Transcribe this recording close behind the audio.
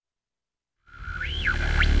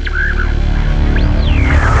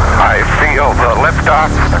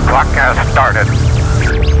Clock has started.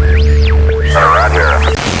 Right here.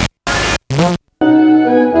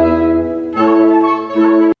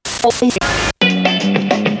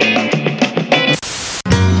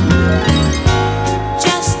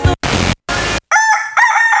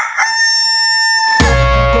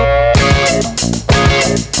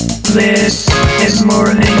 This is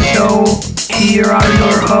Morning Show. Here are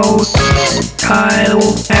your hosts, Kyle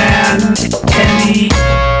and Kenny.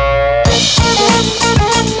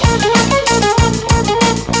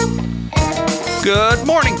 Good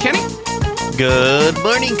morning, Kenny. Good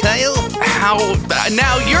morning, Kyle.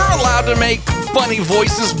 Now you're allowed to make funny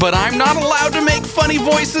voices, but I'm not allowed to make funny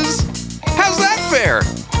voices? How's that fair?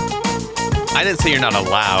 I didn't say you're not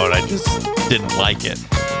allowed. I just didn't like it.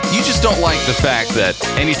 You just don't like the fact that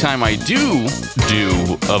anytime I do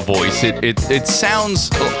a voice, it sounds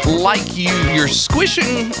like you're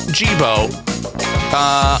squishing Jibo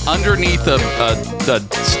underneath a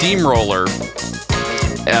steamroller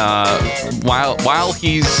while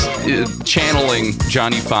he's channeling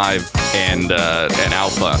Johnny 5 and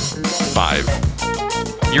Alpha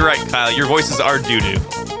 5. You're right, Kyle. Your voices are doo-doo.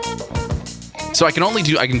 So I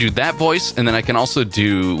can do that voice, and then I can also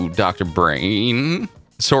do Dr. Brain.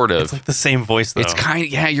 Sort of. It's like the same voice, though. It's kind of,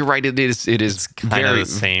 yeah, you're right. It is kind of the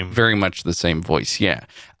same. Very much the same voice. Yeah.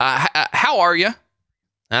 How are you?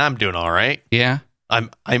 I'm doing all right. Yeah.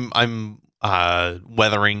 I'm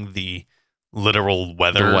weathering the literal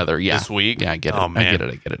weather, yeah. this week. Yeah, I get it. Oh, man. I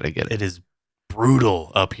get it. It is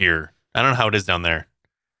brutal up here. I don't know how it is down there.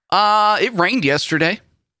 It rained yesterday.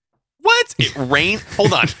 What? It rained?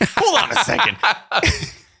 Hold on a second.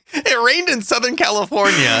 It rained in Southern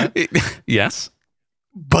California. Yes.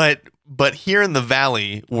 But here in the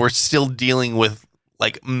valley, we're still dealing with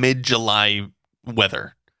like mid-July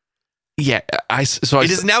weather. Yeah,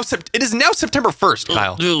 it is now September 1st,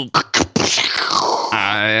 Kyle.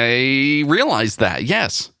 I realize that.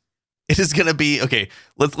 Yes. It is going to be okay.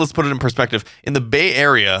 Let's put it in perspective. In the Bay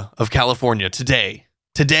Area of California today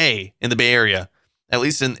in the Bay Area, at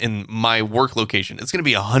least in my work location, it's going to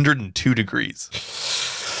be 102 degrees.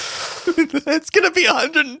 It's going to be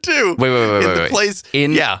 102. Wait. In the place.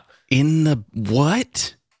 In the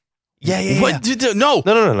what? Yeah. What? No.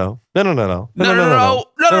 No.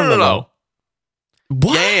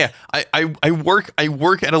 What? Yeah. I work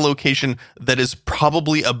at a location that is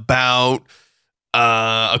probably about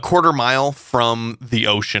a quarter mile from the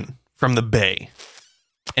ocean, from the bay.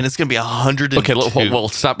 And it's going to be 102. Okay, well,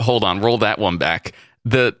 stop. Hold on. Roll that one back.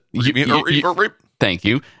 Thank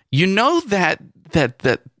you. You know that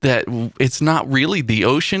it's not really the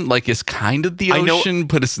ocean. Like, it's kind of the ocean,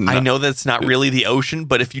 but it's not. I know that's not really the ocean,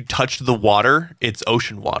 but if you touch the water, it's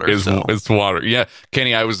ocean water. It's water. Yeah,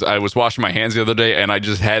 Kenny, I was washing my hands the other day, and I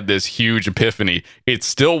just had this huge epiphany. It's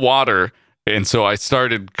still water, and so I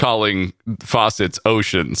started calling faucets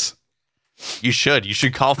oceans. You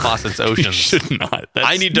should call faucets oceans. You should not.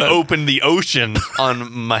 I need to open the ocean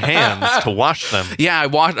on my hands to wash them. Yeah, I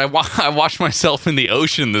washed myself in the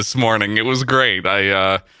ocean this morning. It was great.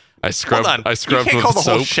 I scrubbed. Hold on. I scrubbed you can't with call the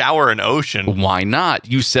soap. whole shower an ocean. Why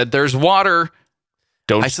not? You said there's water.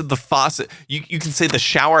 I said the faucet. You can say the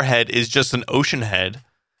shower head is just an ocean head,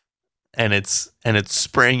 and it's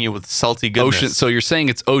spraying you with salty goodness. Ocean. So you're saying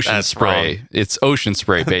it's ocean That's spray? wrong. It's ocean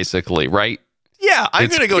spray, basally, right? Yeah, I'm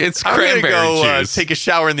gonna go juice. take a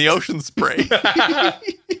shower in the ocean spray.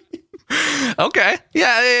 Okay.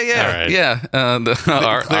 Yeah. All right. Yeah.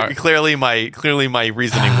 Clearly, my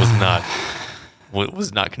reasoning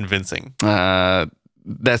was not convincing.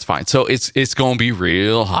 That's fine. So it's gonna be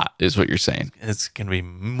real hot, is what you're saying. It's gonna be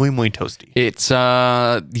muy muy toasty. It's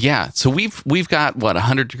yeah. So we've got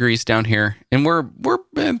 100 degrees down here, and we're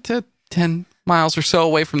to 10 miles or so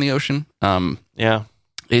away from the ocean. Yeah.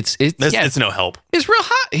 It's no help. It's real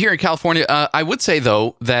hot here in California. I would say,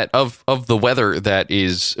 though, that of the weather that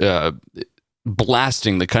is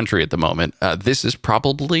blasting the country at the moment, this is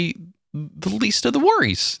probably the least of the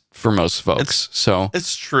worries for most folks.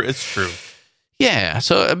 It's true. Yeah.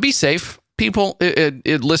 So be safe, people,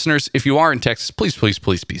 listeners. If you are in Texas, please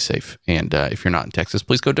be safe. And if you're not in Texas,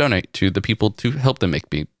 please go donate to the people to help them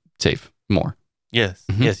be safe more. Yes.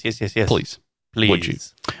 Mm-hmm. Yes. Please. Would you?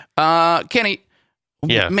 Kenny.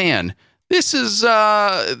 Yeah, man, this is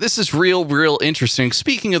real interesting.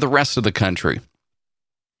 Speaking of the rest of the country,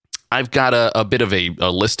 I've got a bit of a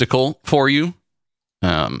listicle for you.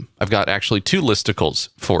 I've got actually two listicles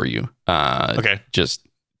for you. Okay, just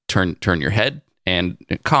turn your head and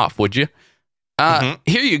cough, would you?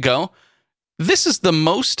 Here you go. This is the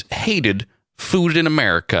most hated food in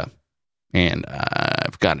America, and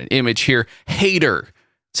I've got an image here. Hater.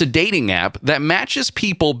 It's a dating app that matches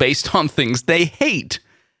people based on things they hate.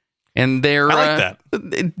 And they're I like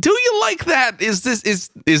that. Do you like that? Is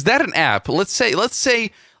that an app? Let's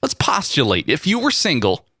postulate if you were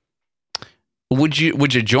single, would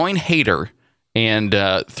you join Hater and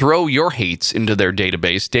throw your hates into their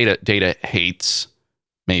database, data hates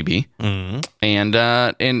maybe, and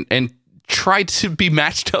try to be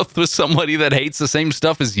matched up with somebody that hates the same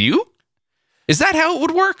stuff as you? Is that how it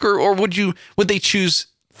would work, or would they choose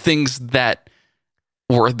things that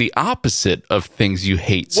were the opposite of things you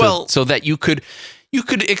hate, so that you could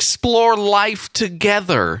explore life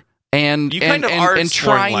together and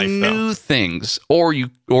try new things, or it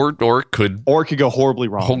could go horribly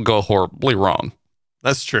wrong.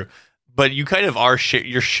 That's true, but you kind of are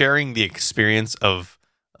you're sharing the experience of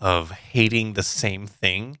hating the same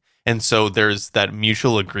thing, and so there's that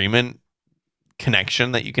mutual agreement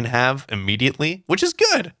connection that you can have immediately, which is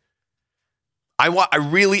good. I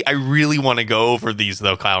really want to go over these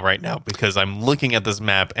though, Kyle, right now, because I'm looking at this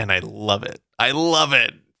map and I love it. I love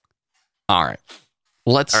it. All right.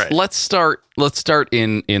 Let's start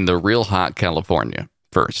in the real hot California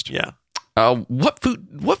first. Yeah. What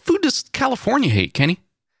food does California hate, Kenny?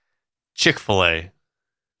 Chick-fil-A.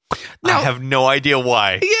 Now, I have no idea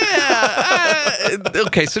why. Yeah.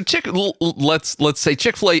 Okay, so let's say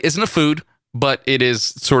Chick-fil-A isn't a food, but it is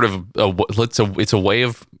sort of it's a way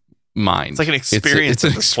of mind. It's like an experience. It's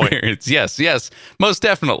an experience. Yes, most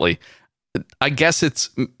definitely. I guess it's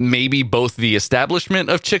maybe both the establishment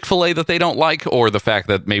of Chick-fil-A that they don't like, or the fact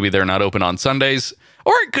that maybe they're not open on Sundays,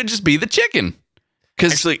 or it could just be the chicken.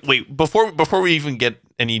 Actually, wait, before we even get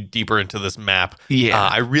any deeper into this map,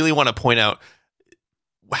 I really want to point out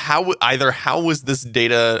how was this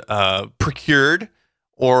data procured,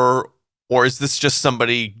 or is this just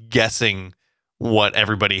somebody guessing what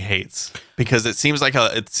everybody hates? Because it seems like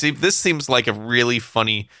this seems like a really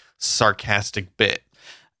funny, sarcastic bit.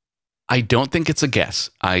 I don't think it's a guess.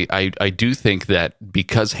 I do think that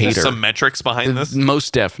because Hater... There's some metrics behind this?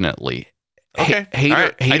 Most definitely. Okay.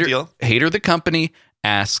 Hater the company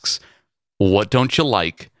asks, what don't you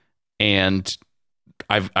like? And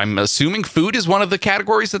I'm assuming food is one of the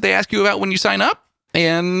categories that they ask you about when you sign up.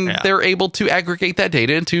 And they're able to aggregate that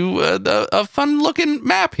data into a fun-looking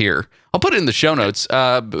map here. I'll put it in the show notes,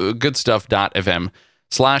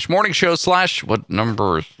 goodstuff.fm/morning show/ what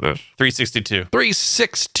number is this? 362.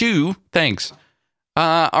 362. Thanks.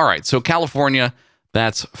 All right, so California,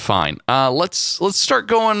 that's fine. Let's start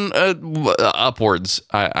going upwards.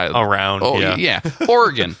 Around, yeah.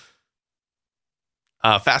 Oregon.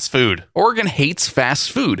 Fast food. Oregon hates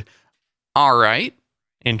fast food. All right.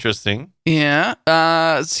 Interesting. Yeah.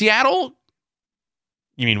 Seattle?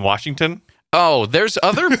 You mean Washington? Oh, there's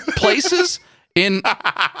other places in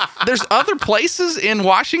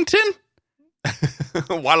Washington?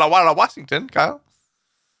 Walla Walla, Washington, Kyle.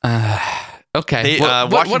 Okay.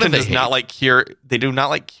 Washington does not like they do not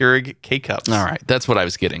like Keurig K-cups. All right, that's what I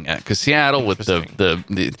was getting at. Because Seattle with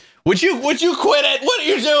the would you quit it? What are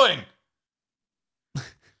you doing?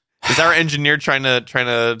 Is our engineer trying to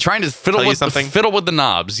fiddle with the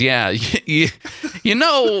knobs? Yeah, you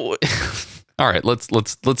know. All right, let's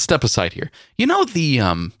step aside here. You know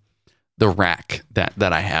the rack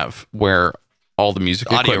that I have where all the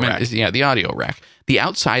music equipment is. Yeah, the audio rack. The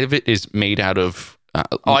outside of it is made out of.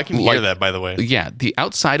 I can hear that, by the way. Yeah, the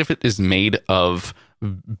outside of it is made of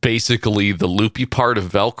basically the loopy part of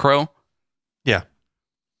Velcro. Yeah,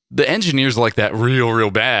 the engineers like that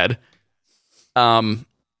real bad.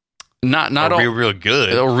 Not real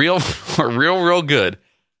good. Real good.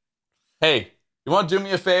 Hey, you want to do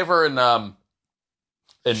me a favor and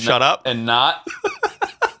shut up and not?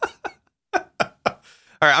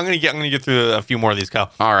 All right, I'm gonna get through a few more of these,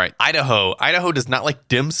 Kyle. All right, Idaho does not like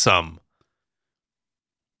dim sum.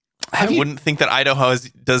 I wouldn't think that Idaho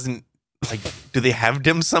doesn't like. Do they have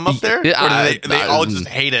dim sum up there? Or do they all just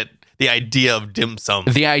hate it? The idea of dim sum.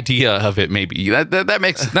 The idea of it, maybe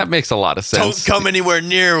that makes a lot of sense. Don't come anywhere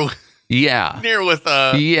near. Yeah, near with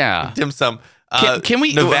dim sum. Can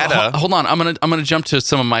we Nevada? Hold on, I'm gonna jump to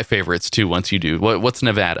some of my favorites too. Once you do, what's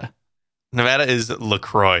Nevada? Nevada is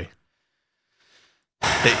LaCroix.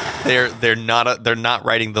 They're not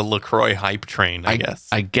riding the LaCroix hype train. I guess.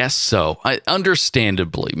 I guess so.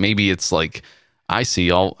 Understandably, maybe it's like I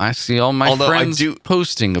see all my friends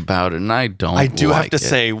posting about it, and I don't. I do like have to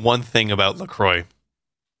say one thing about LaCroix,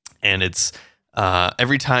 and it's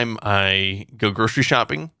every time I go grocery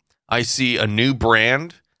shopping, I see a new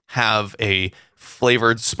brand have a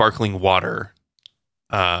flavored sparkling water,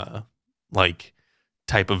 like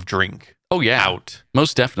type of drink. Oh yeah, out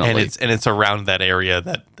most definitely, and it's around that area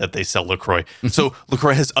that they sell LaCroix. So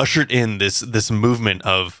LaCroix has ushered in this movement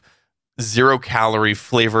of 0-calorie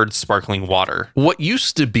flavored sparkling water. What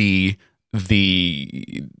used to be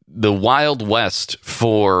the Wild West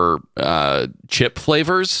for chip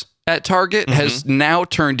flavors at Target has now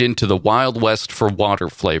turned into the Wild West for water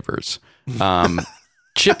flavors.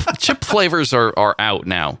 Chip flavors are out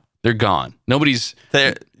now. They're gone. Nobody's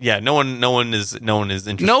there. Yeah, no one is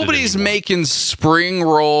interested. Nobody's anymore. making spring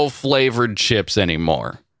roll flavored chips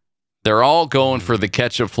anymore. They're all going for the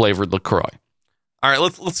ketchup flavored LaCroix. All right,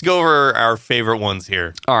 let's go over our favorite ones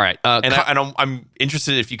here. All right, I'm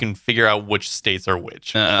interested if you can figure out which states are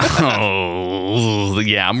which. Yeah,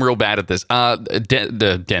 I'm real bad at this.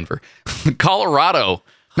 Denver, Colorado,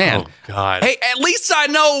 man. Oh God. Hey, at least I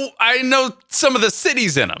know some of the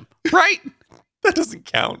cities in them, right? That doesn't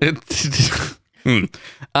count.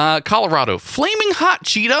 Colorado, flaming hot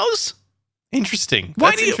Cheetos. Interesting.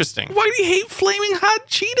 Why That's interesting. Why do you hate flaming hot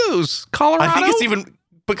Cheetos, Colorado?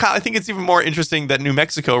 I think it's even more interesting that New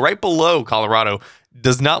Mexico, right below Colorado,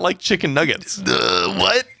 does not like chicken nuggets.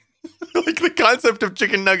 What? Like the concept of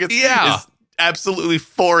chicken nuggets is absolutely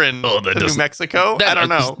foreign to New Mexico. I don't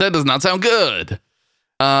know. That does not sound good.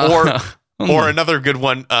 Or another good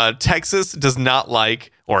one, Texas does not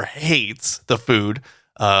like or hates the food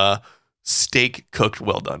steak cooked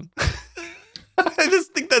well done. I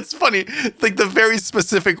just think that's funny. Like the very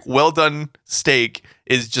specific well done steak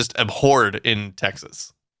is just abhorred in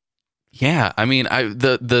Texas. Yeah, I mean,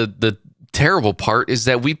 the terrible part is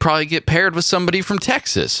that we'd probably get paired with somebody from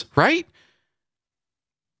Texas, right?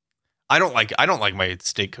 I don't like my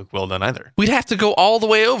steak cooked well done either. We'd have to go all the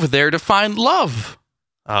way over there to find love.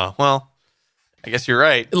 Oh, well, I guess you're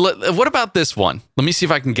right. What about this one? Let me see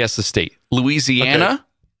if I can guess the state. Louisiana?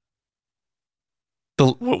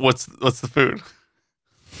 Okay. What's the food?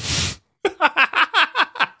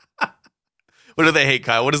 What do they hate,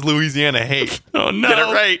 Kyle? What does Louisiana hate? Oh no! Get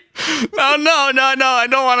it right. No!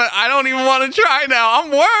 I don't even want to try now. I'm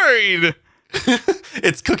worried.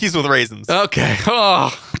 It's cookies with raisins. Okay.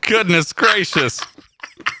 Oh goodness gracious!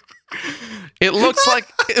 It looks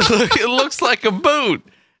like a boot,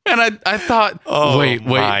 and I thought, oh wait,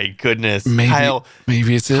 my goodness, maybe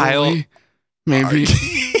it's Italy, maybe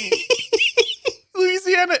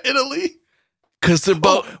Louisiana, Italy. Because they're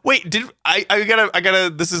both. Oh, wait, I gotta.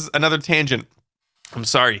 This is another tangent. I'm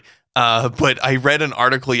sorry, but I read an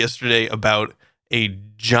article yesterday about a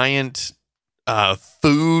giant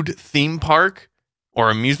food theme park or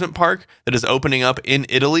amusement park that is opening up in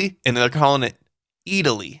Italy, and they're calling it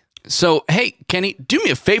Italy. So, hey, Kenny, do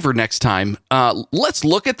me a favor next time. Let's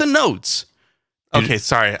look at the notes. Okay,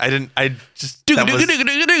 sorry, I didn't. I just.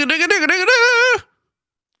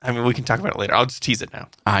 I mean, we can talk about it later. I'll just tease it now.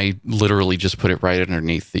 I literally just put it right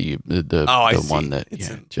underneath the one that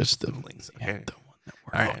just the links. Okay. the one that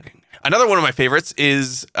we're looking at. Another one of my favorites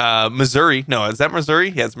is Missouri. No, is that Missouri?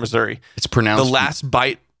 Yeah, it's Missouri. It's pronounced the last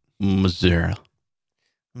bite. Missouri.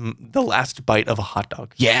 The last bite of a hot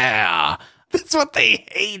dog. Yeah, that's what they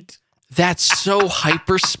hate. That's so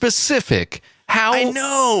hyper specific. How? I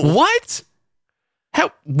know. What?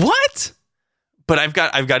 How? What? But I've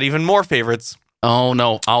got even more favorites. Oh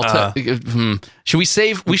no! I'll tell. Should we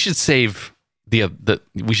save? We should save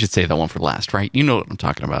we should save that one for last, right? You know what I'm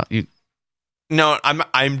talking about. No,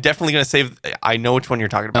 I'm definitely gonna save. I know which one you're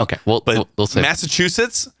talking about. Okay, well, we'll save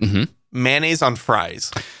Massachusetts mayonnaise on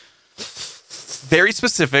fries. Very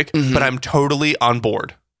specific, but I'm totally on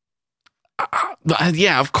board.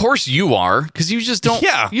 Yeah, of course you are, because you just don't.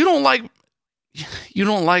 Yeah. You don't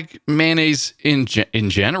like mayonnaise in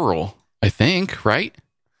general. I think, right?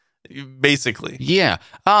 Basically, yeah.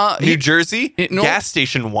 New Jersey gas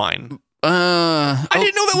station wine. I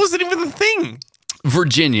didn't know that wasn't even the thing.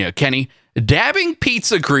 Virginia, Kenny, dabbing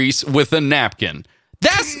pizza grease with a napkin.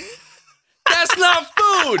 That's not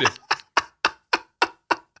food.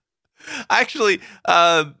 Actually,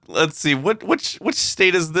 let's see. Which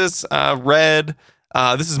state is this? Red.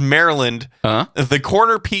 This is Maryland. The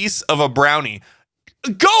corner piece of a brownie.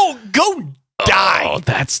 Go. Die. Oh,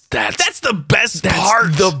 that's the best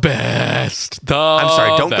part. The best. I'm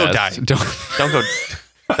sorry. Don't go die. Don't go.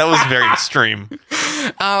 That was very extreme.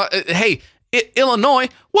 Hey, Illinois,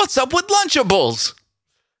 what's up with Lunchables?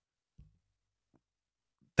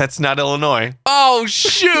 That's not Illinois. Oh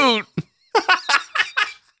shoot.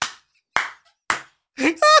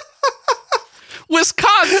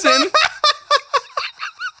 Wisconsin.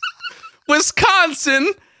 What's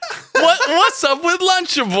up with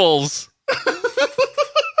Lunchables?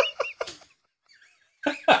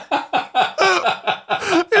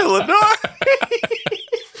 Illinois.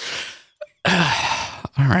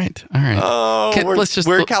 All right. Oh,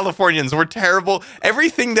 we're Californians. We're terrible.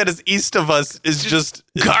 Everything that is east of us is just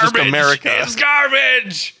garbage. America. It's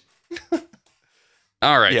garbage.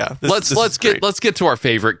 All right. Yeah. Let's get to our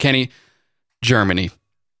favorite, Kenny. Germany.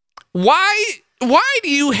 Why do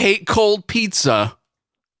you hate cold pizza?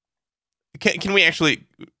 Can we actually?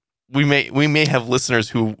 We may have listeners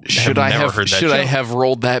who should I have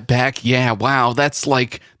rolled that back? Yeah. Wow. That's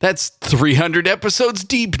 300 episodes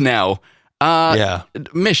deep now.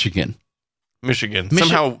 Michigan.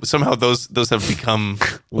 Somehow those have become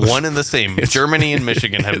one and the same. Germany and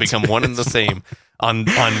Michigan have become one and the same on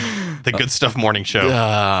the Good Stuff Morning Show.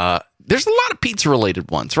 There's a lot of pizza related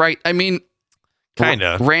ones, right? I mean, kind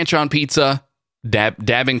of ranch on pizza,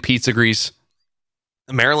 dabbing pizza grease.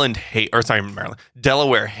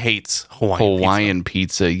 Delaware hates Hawaiian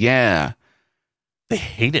pizza. Yeah, they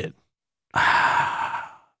hate it.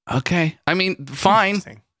 Okay, I mean, fine,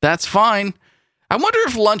 that's fine. I wonder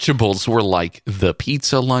if Lunchables were like the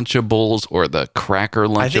pizza Lunchables or the cracker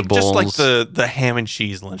Lunchables. I think just like the ham and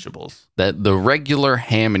cheese Lunchables. The regular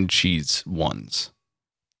ham and cheese ones.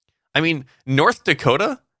 I mean, North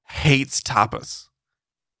Dakota hates tapas.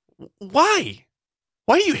 Why?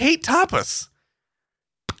 Why do you hate tapas?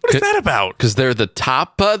 What is that about? Because they're the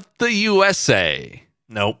top of the USA.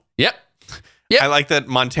 Nope. Yep. I like that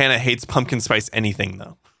Montana hates pumpkin spice anything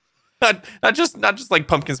though. Not just like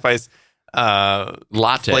pumpkin spice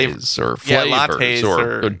lattes or flavors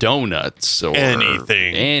or donuts or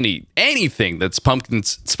anything that's pumpkin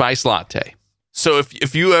spice latte. So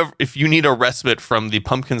if you need a respite from the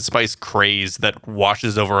pumpkin spice craze that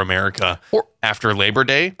washes over America after Labor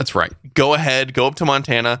Day, that's right. Go ahead, go up to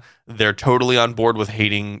Montana. They're totally on board with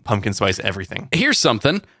hating pumpkin spice everything. Here's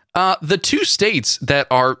something. The two states that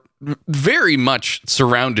are very much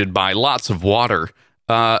surrounded by lots of water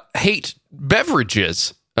hate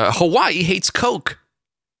beverages. Hawaii hates Coke.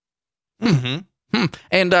 Mm-hmm.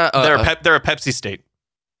 And they're a Pepsi state.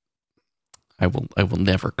 I will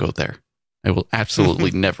never go there. I will absolutely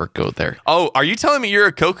never go there. Oh, are you telling me you're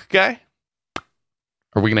a Coke guy?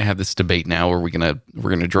 Are we going to have this debate now, or are we going to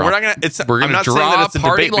draw? We're not going to. I'm not saying that it's a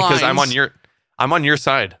debate because I'm on your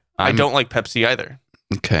side. I don't like Pepsi either.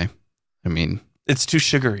 Okay, I mean it's too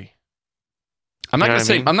sugary. I'm not going to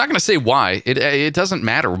say. I'm not going to say why. It doesn't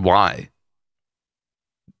matter why.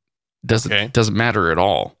 Doesn't matter at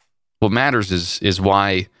all. What matters is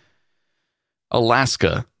why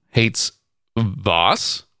Alaska hates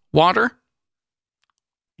Voss water.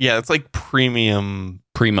 Yeah, it's like primo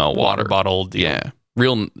water bottle deal. Yeah,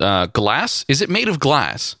 real glass. Is it made of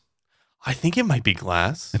glass? I think it might be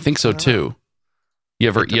glass. I think so too. You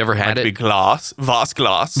ever had it? Be glass. Voss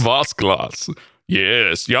glass. Voss glass.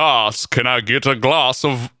 Yes. Can I get a glass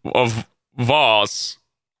of Voss?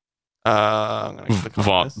 I'm gonna click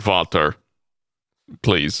on this. Water,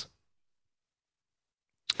 please.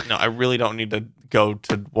 No, I really don't need to go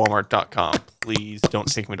to Walmart.com. Please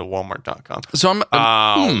don't take me to Walmart.com. So I'm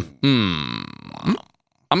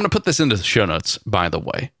going to put this into the show notes, by the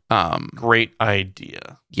way. Great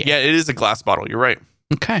idea. Yeah, it is a glass bottle. You're right.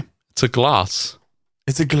 Okay. It's a glass.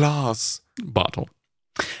 It's a glass bottle.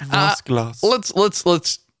 Glass.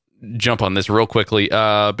 Let's jump on this real quickly.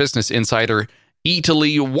 Business Insider,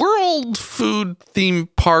 Italy World Food Theme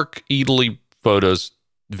Park, Italy photos,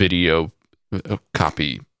 video,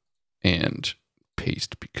 copy and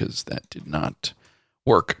paste because that did not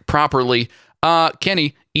work properly.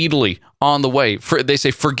 Kenny, Italy on the way. They say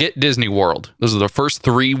forget Disney World. Those are the first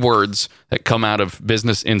 3 words that come out of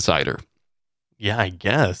Business Insider. Yeah, I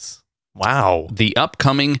guess. Wow. The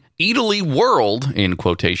upcoming Italy World, in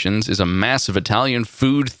quotations, is a massive Italian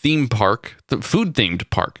food-themed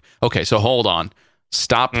park. Okay, so hold on.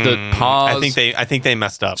 Stop the pause. I think they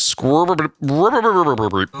messed up.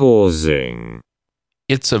 Pausing.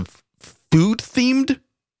 It's a food-themed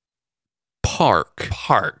park.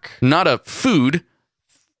 Not a food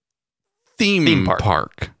theme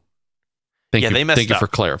park. Thank you for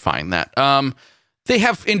clarifying that. They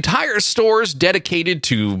have entire stores dedicated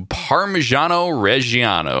to Parmigiano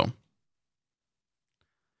Reggiano.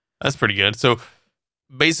 That's pretty good. So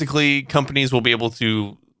basically, companies will be able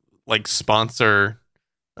to like sponsor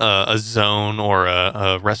a zone or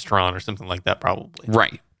a restaurant or something like that, probably.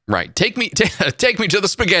 Right. Take me to the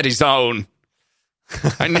spaghetti zone.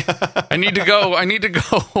 I need to go. I need to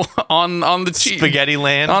go on the Spaghetti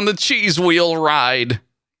Land, on the cheese wheel ride.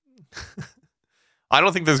 I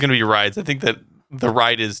don't think there's going to be rides. I think that the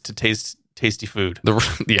ride is to taste tasty food.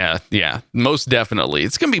 Yeah, most definitely.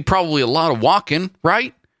 It's going to be probably a lot of walking,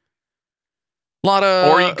 right?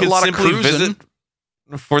 Or you could simply visit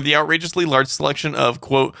for the outrageously large selection of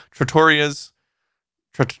quote trattorias.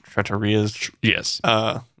 Yes.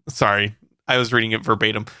 Sorry, I was reading it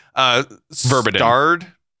verbatim. Verbatim. Starred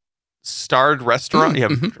starred restaurant. Yeah,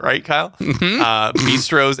 right, Kyle?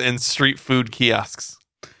 Bistros and street food kiosks.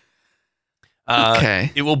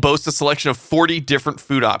 Okay. It will boast a selection of 40 different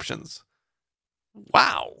food options.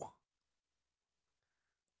 Wow.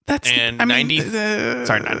 That's and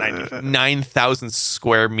 9,000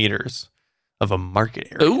 square meters of a market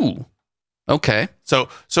area. Ooh. Okay. So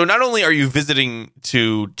not only are you visiting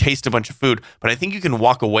to taste a bunch of food, but I think you can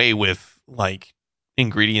walk away with like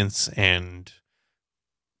ingredients and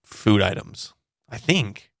food items. I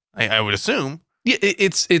think. I would assume. Yeah,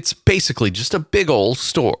 it's basically just a big old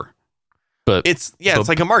store. But it's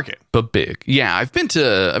like a market, but big. Yeah, I've been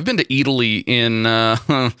to Eataly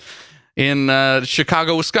in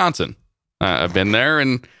Chicago, Wisconsin. I've been there,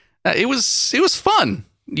 and it was fun.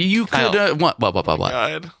 You could what?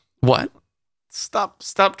 God. What?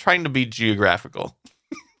 Stop trying to be geographical.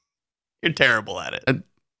 You're terrible at it.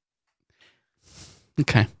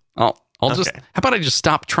 Okay, I'll just. How about I just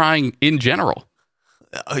stop trying in general?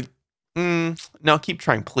 No, keep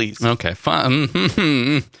trying, please. Okay, fine.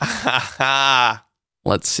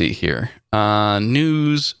 Let's see here.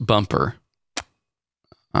 News bumper.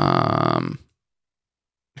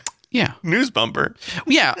 Yeah. News bumper.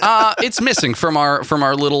 Yeah, it's missing from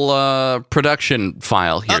our little production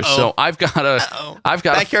file here. Uh-oh. So I've got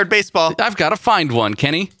backyard baseball. I've got to find one,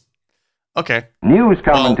 Kenny. Okay. News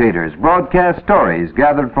commentators broadcast stories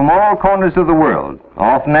gathered from all corners of the world,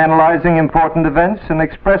 often analyzing important events and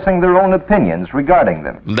expressing their own opinions regarding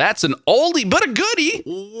them. That's an oldie but a goodie.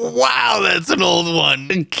 Wow, that's an old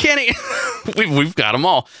one. Kenny, we've got them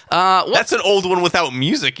all. That's an old one without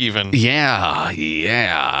music even.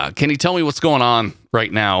 Yeah. Kenny, tell me what's going on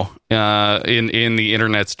right now in the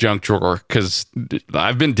internet's junk drawer, because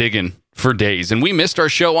I've been digging for days, and we missed our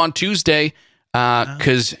show on Tuesday.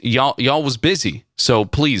 Because y'all was busy. So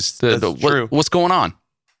please, what's going on?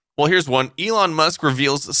 Well, here's one. Elon Musk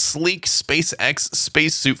reveals sleek SpaceX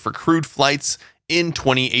spacesuit for crewed flights in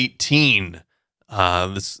 2018.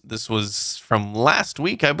 This was from last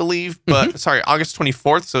week, I believe, but sorry, August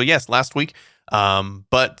 24th. So yes, last week.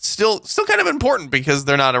 But still kind of important because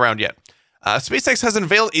they're not around yet. SpaceX has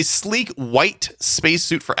unveiled a sleek white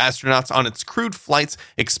spacesuit for astronauts on its crewed flights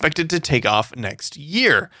expected to take off next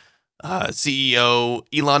year. CEO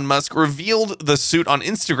Elon Musk revealed the suit on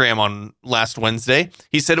Instagram on last Wednesday.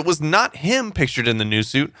 He said it was not him pictured in the new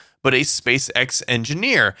suit, but a SpaceX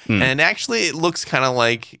engineer. And actually, it looks kind of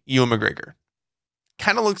like Ewan McGregor.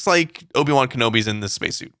 Kind of looks like Obi-Wan Kenobi's in this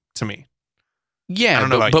spacesuit to me. Yeah, I don't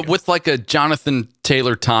know but with like a Jonathan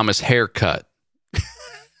Taylor Thomas haircut.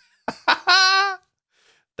 That's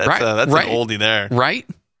an oldie there. Right?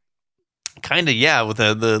 Kind of, yeah, with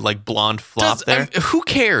the like blonde flop there. Who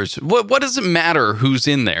cares? What does it matter who's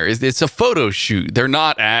in there? It's a photo shoot. They're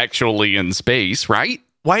not actually in space, right?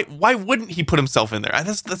 Why wouldn't he put himself in there?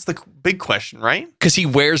 That's the big question, right? Because he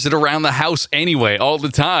wears it around the house anyway, all the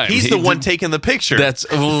time. He's the one taking the picture. That's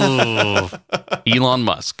Elon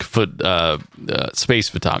Musk, space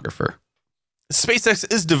photographer.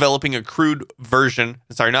 SpaceX is developing a crude version.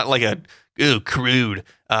 Sorry, not like a crude,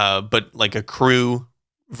 but like a crew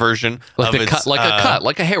version like of a cut,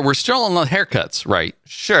 like a hair. We're still on the haircuts, right?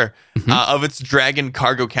 Sure. Of its Dragon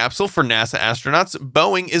cargo capsule for NASA astronauts.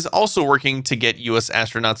 Boeing is also working to get U.S.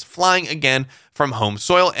 astronauts flying again from home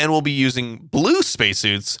soil and will be using blue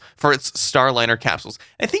spacesuits for its Starliner capsules.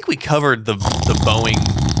 I think we covered the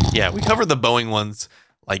Boeing. Yeah, we covered the Boeing ones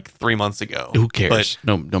like 3 months ago. Who cares?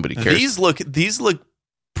 But nobody cares. These look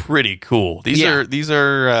pretty cool. These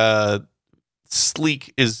are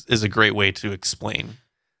sleek is a great way to explain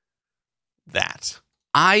that.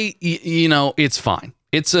 It's fine.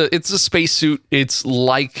 It's a spacesuit. It's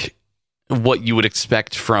like what you would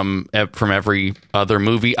expect from every other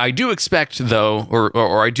movie. I do expect though,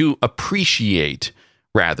 or I do appreciate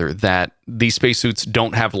rather, that these spacesuits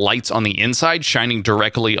don't have lights on the inside shining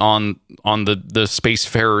directly on the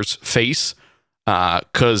spacefarer's face,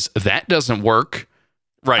 because that doesn't work.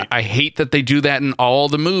 Right. I hate that they do that in all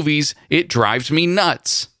the movies. It drives me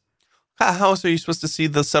nuts. How else are you supposed to see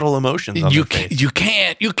the subtle emotions on you their face? You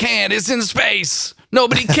can't. It's in space.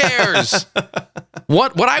 Nobody cares.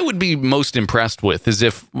 What I would be most impressed with is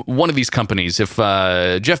if one of these companies, if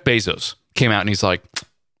Jeff Bezos came out and he's like,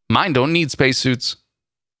 mine don't need spacesuits.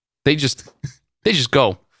 They just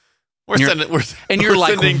go. We're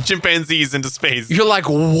sending chimpanzees into space. You're like,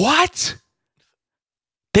 what?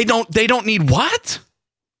 They don't need what?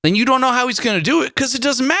 Then you don't know how he's going to do it, because it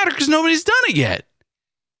doesn't matter, because nobody's done it yet.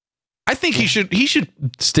 I think he should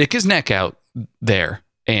stick his neck out there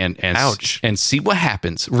and see what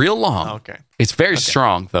happens real long. Okay. It's very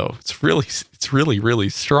strong though. It's really, really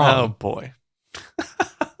strong. Oh boy.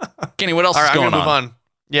 Kenny, what else is going on? I'm gonna move on.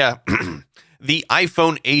 Yeah. The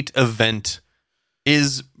iPhone 8 event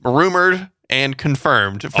is rumored and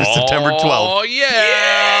confirmed for September 12th. Oh,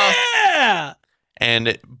 yeah.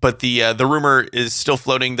 But the rumor is still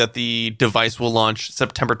floating that the device will launch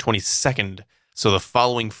September 22nd, so the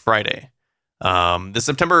following Friday. The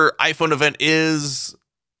September iPhone event is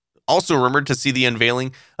also rumored to see the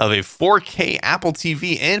unveiling of a 4K Apple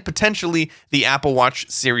TV and potentially the Apple Watch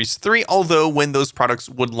Series 3, although when those products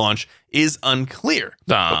would launch is unclear.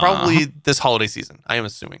 But probably this holiday season, I am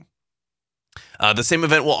assuming. The same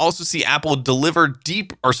event will also see Apple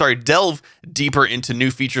delve deeper into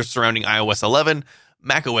new features surrounding iOS 11,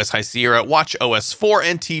 macOS High Sierra, Watch OS 4,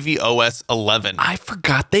 and TV OS 11. I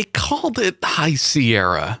forgot they called it High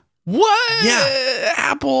Sierra. What? Yeah.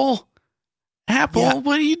 Apple, yeah.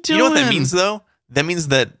 What are you doing? You know what that means, though? That means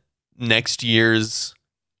that next year's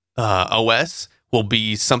OS will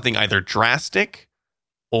be something either drastic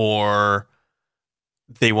or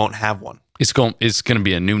they won't have one. It's going to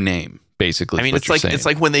be a new name, basically. I mean, it's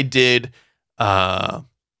like when they did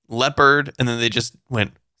Leopard, and then they just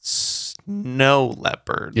went Snow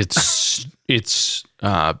Leopard. It's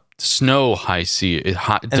Snow High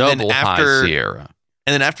Sierra, double High Sierra.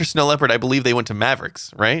 And then after Snow Leopard, I believe they went to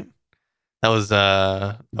Mavericks, right? That was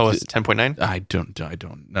OS 10.9. I don't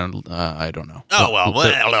know. Oh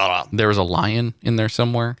well, there was a lion in there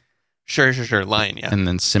somewhere. Sure, Lion, yeah. And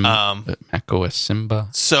then macOS Simba.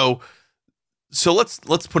 So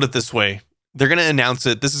let's put it this way: they're going to announce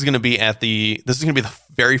it. This is going to be the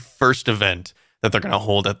very first event that they're going to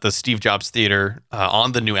hold at the Steve Jobs Theater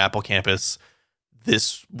on the new Apple campus.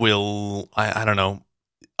 This will, I don't know,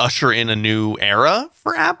 usher in a new era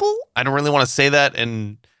for Apple. I don't really want to say that,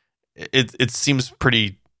 and it seems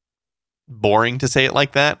pretty boring to say it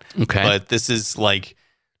like that. Okay, but this is like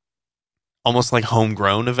almost like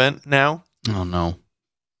homegrown event now. Oh no!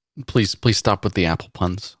 Please stop with the Apple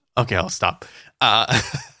puns. Okay, I'll stop.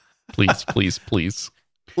 Please.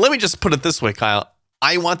 Let me just put it this way, Kyle.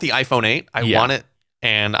 I want the iPhone 8. I want it,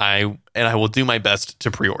 and I will do my best to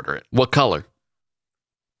pre-order it. What color?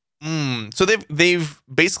 So they've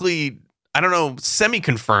basically, I don't know,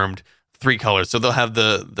 semi-confirmed 3 colors. So they'll have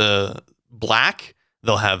the black,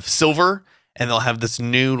 they'll have silver, and they'll have this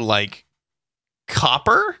new like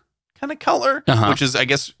copper kind of color, which is, I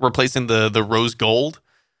guess, replacing the rose gold.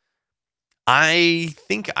 I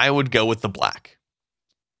think I would go with the black.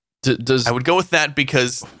 I would go with that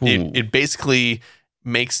because it basically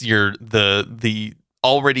makes the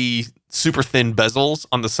already super thin bezels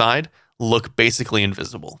on the side look basically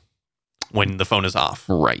invisible when the phone is off.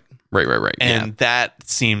 Right. And that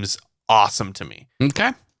seems awesome to me.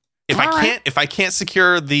 Okay. If I can't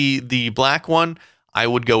secure the black one, I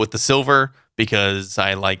would go with the silver because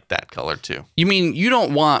I like that color too. You mean you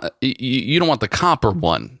don't want the copper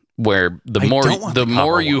one where the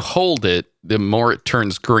more you hold it, the more it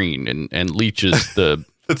turns green and leaches the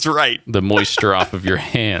That's right. the moisture off of your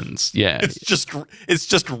hands. Yeah. It's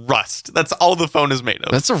just rust. That's all the phone is made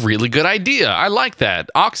of. That's a really good idea. I like that.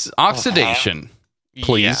 Oxidation.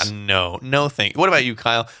 Please. Yeah, no thank you. What about you,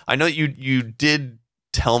 Kyle? I know you did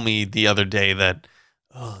tell me the other day that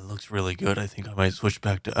it looks really good. I think I might switch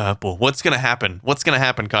back to Apple. What's gonna happen?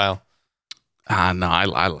 Kyle? No,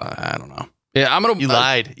 I don't know. Yeah, I'm gonna. You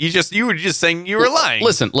lied. You were just saying you were lying.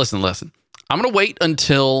 Listen. I'm gonna wait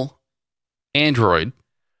until Android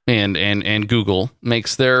and Google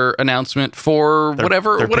makes their announcement for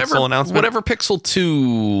whatever Pixel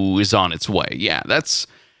 2 is on its way. Yeah,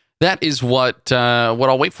 that is what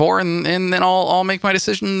I'll wait for, and then I'll make my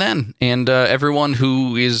decision then. And everyone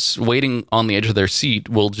who is waiting on the edge of their seat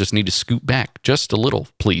will just need to scoot back just a little,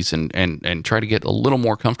 please, and try to get a little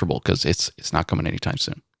more comfortable because it's not coming anytime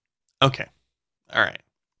soon. Okay, all right.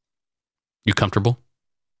 You comfortable?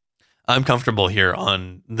 I'm comfortable here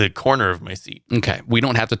on the corner of my seat. Okay, we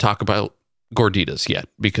don't have to talk about gorditas yet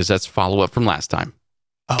because that's follow-up from last time.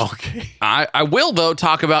 Oh, okay. I will, though,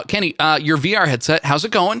 talk about, Kenny, your VR headset. How's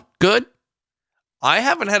it going? Good? I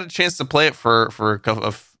haven't had a chance to play it for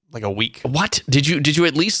a week. What? Did you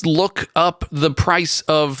at least look up the price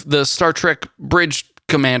of the Star Trek Bridge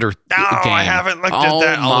Commander game? I haven't looked at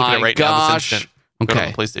that. I'll look at it right now this instant. Okay. Go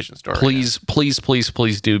to the PlayStation Store.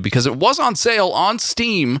 Please do, because it was on sale on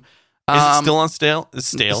Steam. Is it still on sale? It's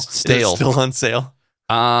stale. Stale. Is it still on sale?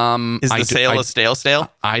 Is the sale a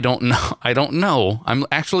stale? I don't know. I'm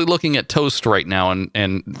actually looking at Toast right now, and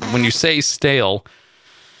when you say stale,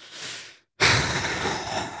 let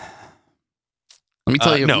me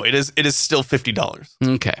tell you. No, it is still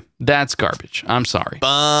 $50. Okay, that's garbage. I'm sorry.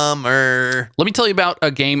 Bummer. Let me tell you about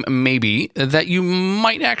a game maybe that you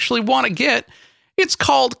might actually want to get. It's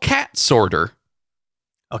called Cat Sorter.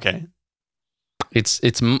 Okay.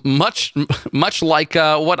 It's much like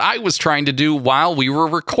what I was trying to do while we were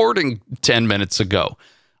recording 10 minutes ago.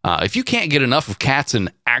 If you can't get enough of cats in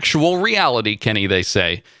actual reality, Kenny, they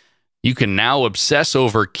say, you can now obsess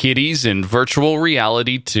over kitties in virtual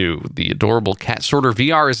reality too. The adorable Cat Sorter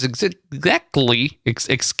VR is exactly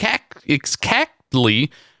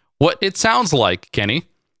what it sounds like, Kenny.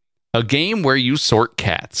 A game where you sort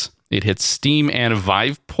cats. It hits Steam and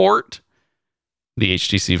Viveport, the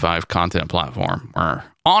HTC Vive content platform,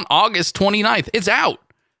 on August 29th. It's out.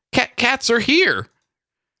 Cats are here.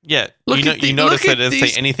 Yeah, you notice that it doesn't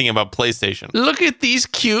say anything about PlayStation. Look at these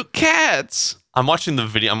cute cats. I'm watching the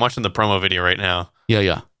video. I'm watching the promo video right now.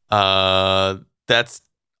 Yeah. That's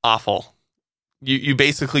awful. You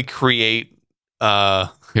basically create. Here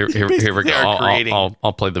we go.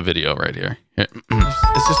 I'll play the video right here.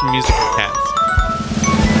 It's just music for cats.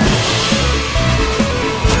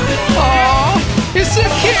 Oh, it's a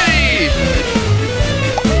kitty.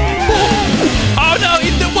 Oh no!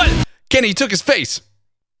 What? Kenny, he took his face.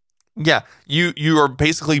 Yeah, you are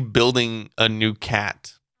basically building a new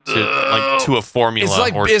cat to a formula.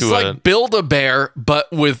 It's like Build-A-Bear,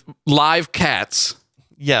 but with live cats.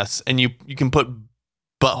 Yes, and you can put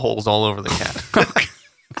buttholes all over the cat.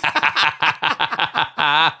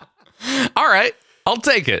 All right, I'll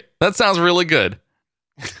take it. That sounds really good.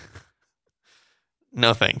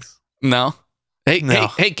 No thanks. No. Hey,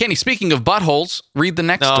 Kenny. Speaking of buttholes, read the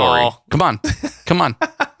next story. Come on.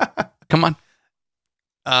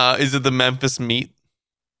 Is it the Memphis Meat?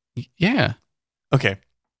 Yeah. Okay.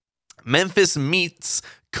 Memphis Meats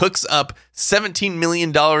cooks up $17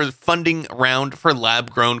 million funding round for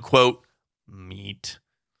lab-grown, quote, meat.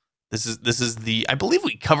 This is the, I believe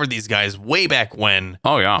we covered these guys way back when.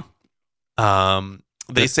 Oh, yeah.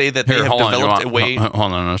 They say that they have developed a way.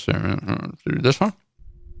 Hold on. This one?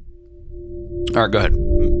 All right, go ahead.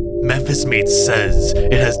 Memphis Meats says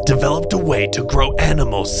it has developed a way to grow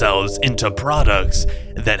animal cells into products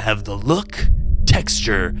that have the look,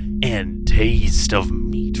 texture, and taste of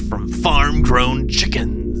meat from farm-grown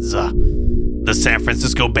chickens. The San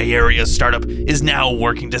Francisco Bay Area startup is now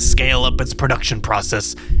working to scale up its production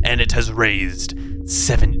process, and it has raised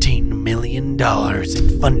 $17 million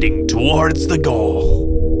in funding towards the goal.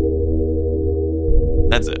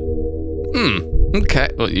 That's it. Okay.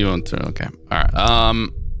 Well, you want to? Okay. All right.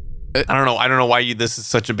 I don't know why this is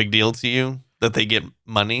such a big deal to you that they get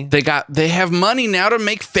money. They have money now to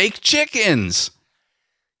make fake chickens.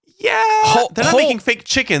 Yeah, they're not making fake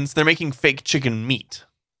chickens. They're making fake chicken meat.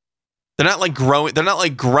 They're not like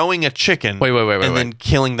growing a chicken. Wait. Then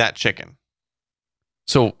killing that chicken.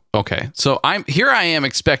 So okay. So I am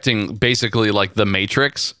expecting basically like the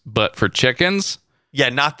Matrix, but for chickens. Yeah,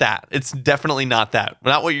 not that. It's definitely not that.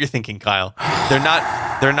 Not what you're thinking, Kyle. They're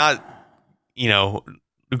not.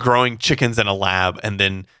 Growing chickens in a lab and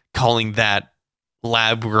then calling that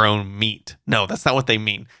lab-grown meat. No, that's not what they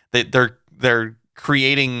mean. They're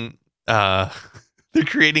creating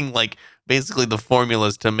like basically the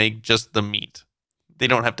formulas to make just the meat. They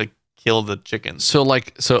don't have to kill the chickens. So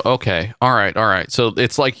okay. All right. So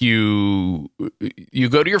it's like you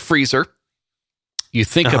go to your freezer, you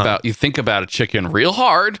think about a chicken real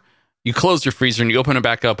hard. You close your freezer and you open it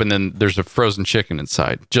back up, and then there's a frozen chicken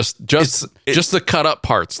inside. Just the cut up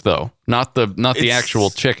parts, though, not the actual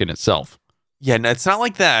chicken itself. Yeah, no, it's not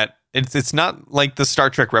like that. It's not like the Star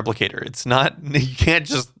Trek replicator. It's not. You can't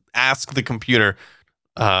just ask the computer.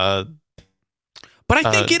 But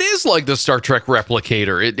I think it is like the Star Trek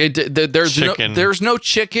replicator. There's no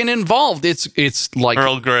chicken involved. It's like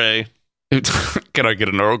Earl Grey. Can I get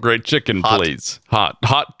an Earl Grey chicken, please?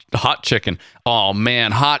 Hot chicken. Oh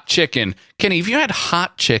man, hot chicken. Kenny, have you had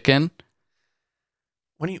hot chicken?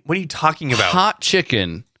 What are you talking about? Hot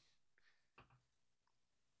chicken.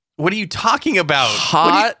 What are you talking about?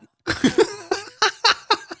 Hot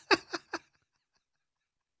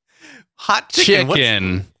hot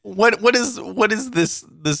chicken. What is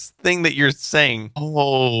this thing that you're saying?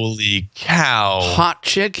 Holy cow. Hot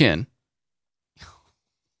chicken.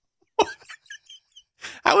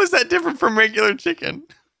 How is that different from regular chicken?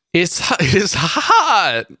 It's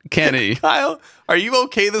hot, Kenny. Kyle, are you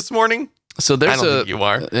okay this morning? So there's I don't think you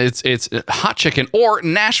are. It's hot chicken or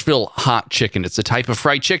Nashville hot chicken. It's a type of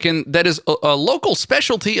fried chicken that is a local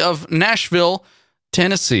specialty of Nashville,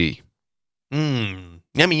 Tennessee.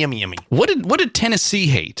 Yummy. What did Tennessee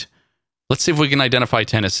hate? Let's see if we can identify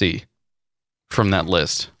Tennessee from that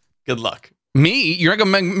list. Good luck. Me? You're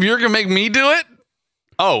gonna make me do it?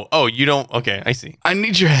 Oh, you don't. Okay, I see. I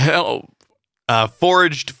need your help.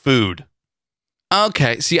 Foraged food.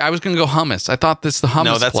 Okay. See, I was gonna go hummus. I thought this the hummus.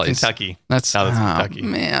 No, that's place. Kentucky. That's Kentucky.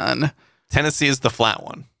 Man, Tennessee is the flat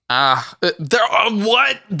one.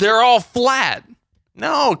 What? They're all flat.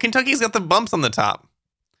 No, Kentucky's got the bumps on the top.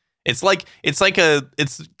 It's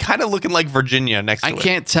kind of looking like Virginia next to it. I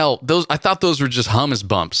can't tell. I thought those were just hummus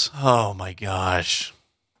bumps. Oh my gosh.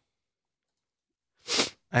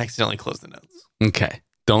 I accidentally closed the notes. Okay.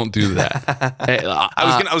 Don't do that. Hey,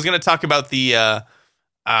 I was gonna talk about the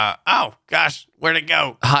oh gosh, where'd it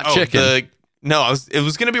go? Hot chicken. It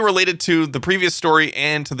was gonna be related to the previous story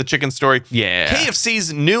and to the chicken story. Yeah.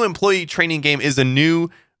 KFC's new employee training game is a new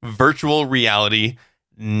virtual reality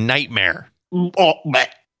nightmare.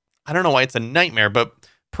 I don't know why it's a nightmare, but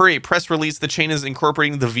per a press release, the chain is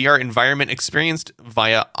incorporating the VR environment experienced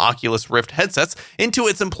via Oculus Rift headsets into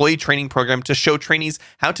its employee training program to show trainees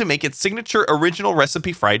how to make its signature original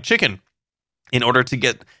recipe fried chicken. In order to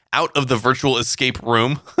get out of the virtual escape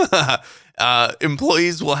room,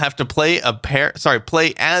 employees will have to play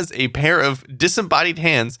as a pair of disembodied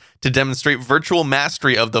hands to demonstrate virtual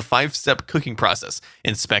mastery of the 5-step cooking process: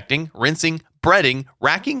 inspecting, rinsing, breading,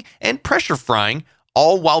 racking, and pressure frying,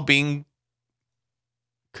 all while being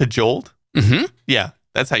cajoled. Mm-hmm. Yeah,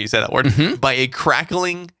 that's how you say that word. By a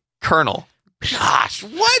crackling kernel. Gosh,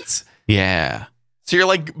 what? Yeah. So you're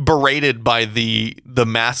like berated by the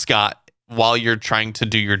mascot while you're trying to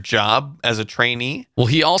do your job as a trainee. Well,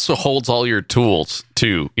 he also holds all your tools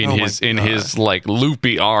too in his like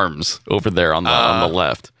loopy arms over there on the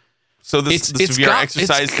left. So this VR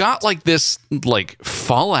exercise, it's got like this like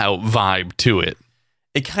Fallout vibe to it.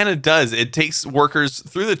 It kind of does. It takes workers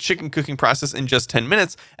through the chicken cooking process in just 10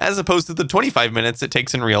 minutes, as opposed to the 25 minutes it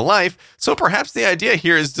takes in real life. So perhaps the idea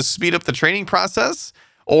here is to speed up the training process,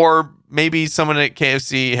 or maybe someone at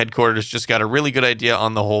KFC headquarters just got a really good idea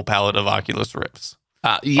on the whole palette of Oculus Rifts.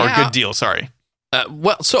 Yeah. Or good deal, sorry.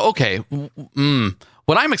 What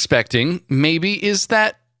I'm expecting maybe is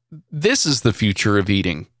that this is the future of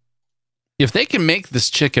eating. If they can make this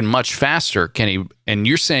chicken much faster, Kenny, and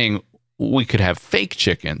you're saying we could have fake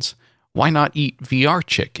chickens, why not eat VR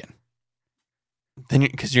chicken? Then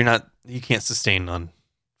because you can't sustain on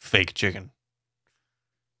fake chicken.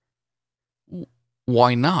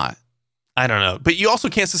 Why not? I don't know. But you also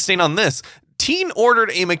can't sustain on this. Teen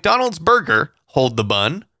ordered a McDonald's burger, hold the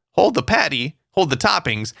bun, hold the patty, hold the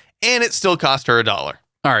toppings, and it still cost her $1.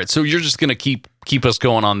 All right, so you're just going to keep us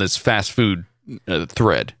going on this fast food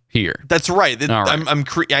thread here. That's right. All right.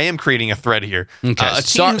 I am creating a thread here. Okay. A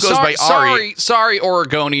teen who goes by Ari. Sorry,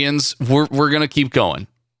 Oregonians. We're going to keep going.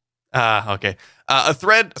 Okay. A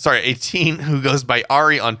teen who goes by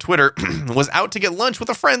Ari on Twitter was out to get lunch with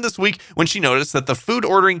a friend this week when she noticed that the food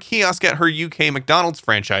ordering kiosk at her UK McDonald's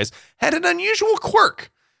franchise had an unusual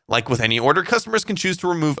quirk. Like with any order, customers can choose to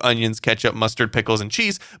remove onions, ketchup, mustard, pickles, and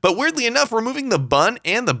cheese, but weirdly enough, removing the bun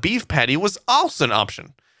and the beef patty was also an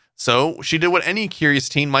option. So she did what any curious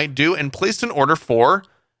teen might do and placed an order for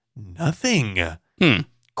nothing.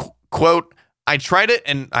 Quote, I tried it,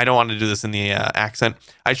 and I don't want to do this in the accent.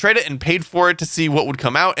 I tried it and paid for it to see what would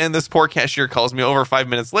come out, and this poor cashier calls me over 5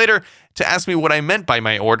 minutes later to ask me what I meant by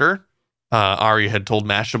my order. Ari had told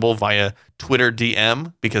Mashable via Twitter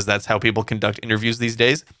DM, because that's how people conduct interviews these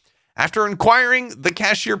days. After inquiring, the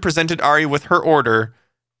cashier presented Ari with her order,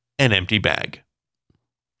 an empty bag.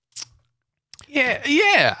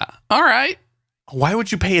 Yeah. All right. Why would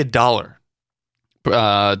you pay $1?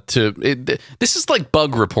 This is like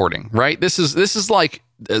bug reporting, right? This is like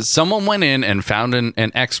someone went in and found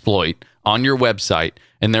an exploit on your website,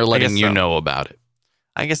 and they're letting you know about it.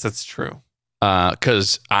 I guess that's true.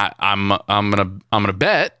 Because I'm gonna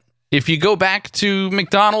bet if you go back to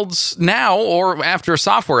McDonald's now or after a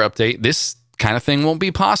software update, this kind of thing won't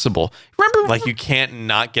be possible. Remember, like you can't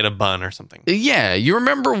not get a bun or something. Yeah, you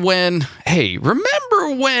remember when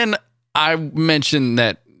I mentioned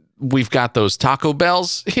that we've got those Taco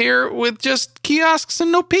Bells here with just kiosks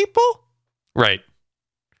and no people? Right.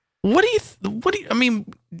 What do you I mean,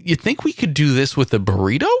 you think we could do this with a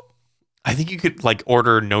burrito? I think you could like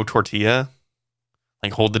order no tortilla.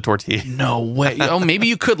 Like hold the tortilla. No way. Oh, maybe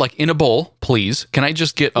you could, like, in a bowl, please. Can I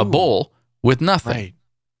just get a bowl with nothing? Right.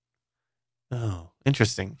 Oh,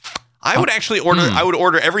 interesting. I would actually order. I would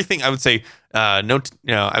order everything. I would say I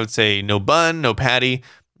would say no bun, no patty,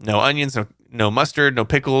 no onions, no mustard, no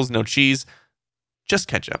pickles, no cheese, just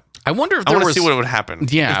ketchup. I wonder if I want to see what would happen.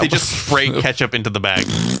 Yeah, if they just spray ketchup into the bag.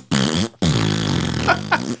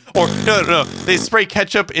 Or no, they spray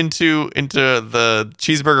ketchup into the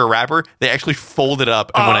cheeseburger wrapper. They actually fold it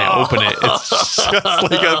up, and when I open it, it's just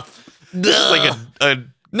like a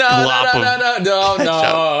glop of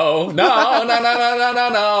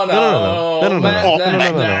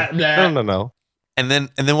No. And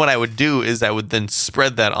then what I would do is I would then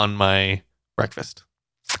spread that on my breakfast.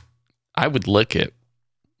 I would lick it.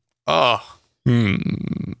 Oh.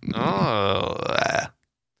 Oh.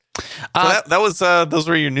 So that was those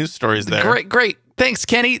were your news stories there. Great. Thanks,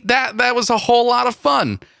 Kenny. That was a whole lot of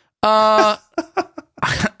fun. I've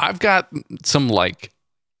got some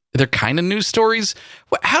they're kind of news stories.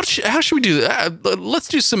 How should we do that? Let's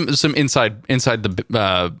do some inside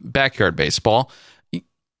the backyard baseball.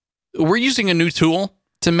 We're using a new tool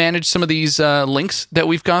to manage some of these links that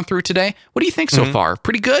we've gone through today. What do you think so far?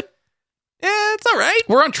 Pretty good? Yeah, it's all right.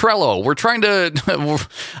 We're on Trello. We're trying to.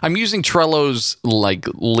 I'm using Trello's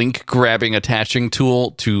link grabbing attaching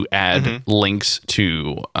tool to add links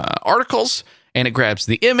to articles, and it grabs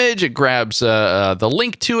the image, it grabs the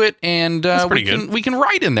link to it, and we can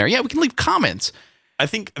write in there. Yeah, we can leave comments. I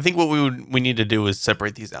think what we need to do is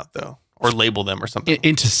separate these out though, or label them or something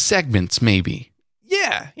into segments, maybe.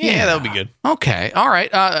 Yeah, that would be good. Okay, all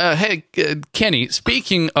right. Hey, Kenny.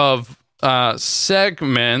 Speaking of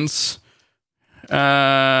segments.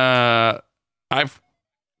 I've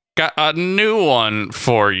got a new one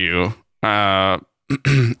for you.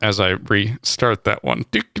 As I restart that one.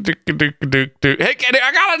 Hey, Kenny,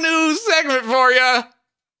 I got a new segment for you.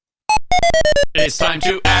 It's time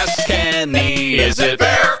to ask Kenny, is it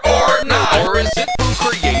fair or not? Or is it food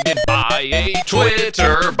created by a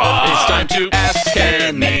Twitter bot? It's time to ask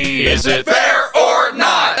Kenny, is it fair or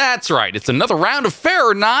not? That's right. It's another round of fair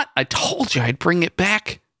or not. I told you I'd bring it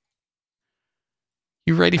back.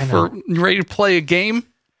 You ready to play a game?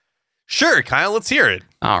 Sure, Kyle, let's hear it.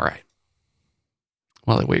 All right.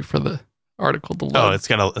 While I wait for the article to load. Oh, it's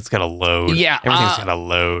gotta load. Yeah. Everything's gotta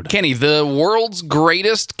load. Kenny, the world's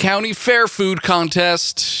greatest county fair food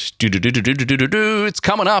contest. It's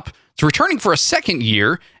coming up. It's returning for a second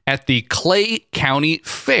year at the Clay County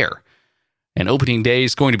Fair. And opening day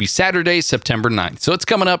is going to be Saturday, September 9th. So it's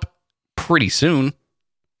coming up pretty soon.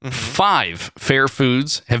 5 fair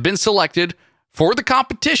foods have been selected for the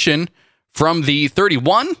competition from the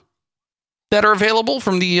 31 that are available,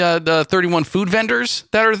 from the 31 food vendors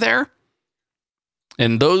that are there.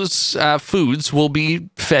 And those foods will be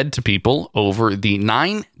fed to people over the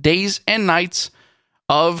 9 days and nights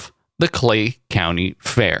of the Clay County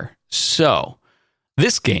Fair. So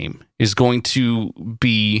this game is going to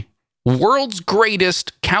be world's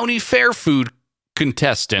greatest county fair food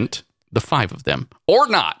contestant, the 5 of them, or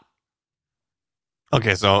not.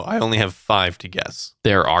 Okay, so I only have 5 to guess.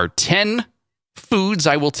 There are 10 foods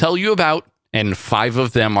I will tell you about, and 5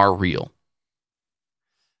 of them are real.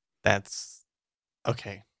 That's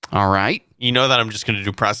okay. All right. You know that I'm just going to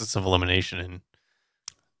do process of elimination, and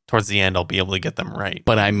towards the end, I'll be able to get them right.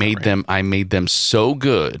 But I made them so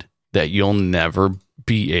good that you'll never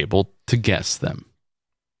be able to guess them.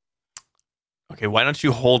 Okay, why don't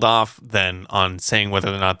you hold off then on saying whether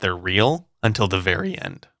or not they're real until the very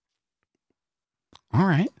end? All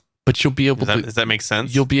right. But you'll be able to... Does that make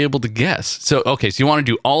sense? You'll be able to guess. So, okay, so you want to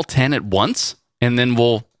do all 10 at once, and then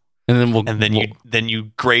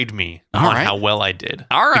you grade me on how well I did.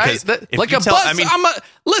 All right. Like a buzz...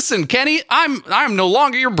 listen, Kenny, I'm no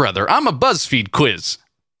longer your brother. I'm a BuzzFeed quiz.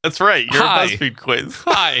 That's right. You're a BuzzFeed quiz.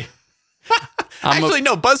 Hi. Actually,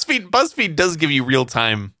 no, BuzzFeed does give you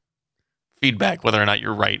real-time feedback whether or not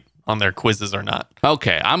you're right on their quizzes or not.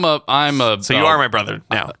 Okay, So you are my brother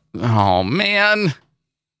now. Oh man.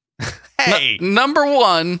 Hey, number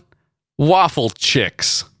 1, waffle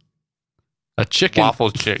chicks. A chicken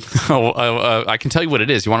waffle chick. I can tell you what it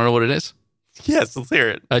is. You want to know what it is? Yes, let's hear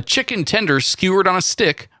it. A chicken tender skewered on a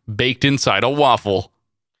stick, baked inside a waffle.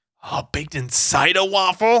 Oh, baked inside a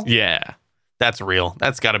waffle? Yeah, that's real.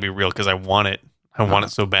 That's got to be real because I want it. I want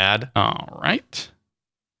it so bad. All right.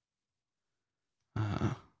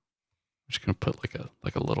 I'm just gonna put like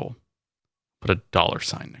a little, put a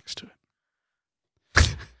 $sign next to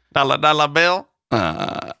it. Dollar bill.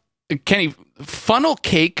 Kenny, funnel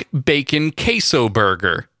cake bacon queso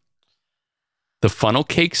burger. The funnel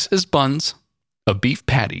cakes as buns, a beef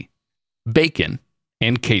patty, bacon,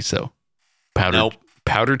 and queso.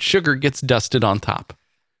 Powdered sugar gets dusted on top.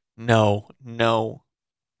 No.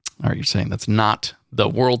 Are you saying that's not the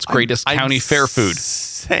world's greatest county fair food?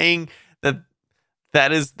 Saying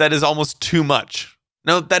that is almost too much.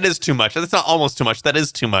 No, that is too much. That's not almost too much. That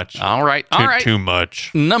is too much. All right. Too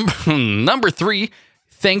much. Number 3,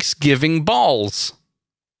 Thanksgiving balls.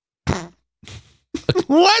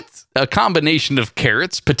 What? A combination of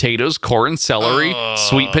carrots, potatoes, corn, celery,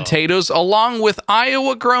 sweet potatoes, along with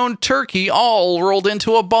Iowa-grown turkey, all rolled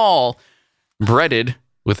into a ball, breaded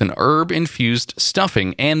with an herb-infused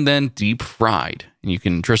stuffing, and then deep fried. And you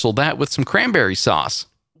can drizzle that with some cranberry sauce.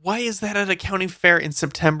 Why is that at a county fair in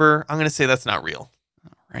September? I'm going to say that's not real.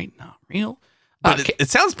 All right, not real. But it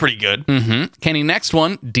sounds pretty good. Mm-hmm. Kenny, next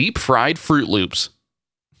one, deep fried Fruit Loops.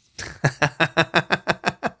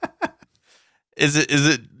 Is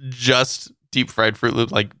it just deep fried Fruit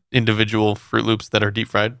Loops, like individual Fruit Loops that are deep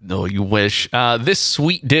fried? No, you wish. This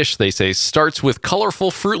sweet dish, they say, starts with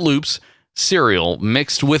colorful Fruit Loops cereal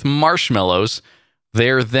mixed with marshmallows.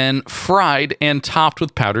 They're then fried and topped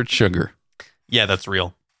with powdered sugar. Yeah, that's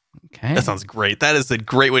real. Okay. That sounds great. That is a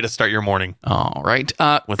great way to start your morning. All right.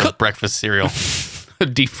 With a breakfast cereal.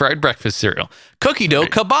 Deep fried breakfast cereal. Cookie dough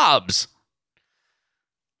kebabs.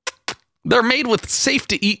 They're made with safe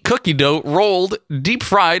to eat cookie dough, rolled, deep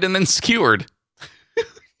fried, and then skewered.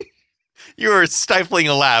 You are stifling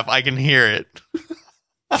a laugh. I can hear it.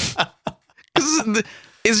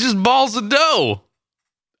 It's just balls of dough.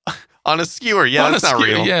 On a skewer. Yeah, that's not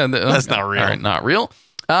real. Yeah, that's not real. All right, not real.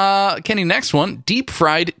 Kenny, next one. Deep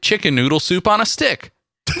fried chicken noodle soup on a stick.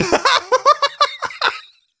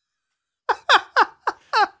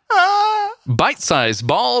 Bite-sized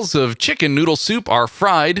balls of chicken noodle soup are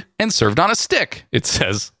fried and served on a stick, it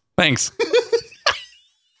says. Thanks.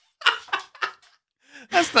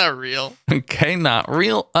 That's not real. Okay, not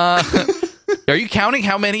real. Are you counting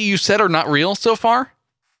how many you said are not real so far?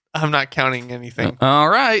 I'm not counting anything. All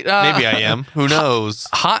right. Maybe I am. Who knows?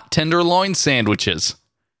 Hot tenderloin sandwiches.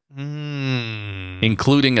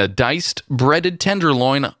 Including a diced breaded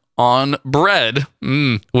tenderloin on bread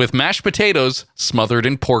with mashed potatoes smothered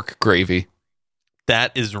in pork gravy.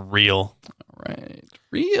 That is real. All right.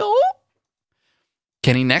 Real?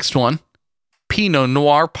 Kenny, next one. Pinot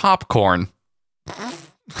Noir popcorn.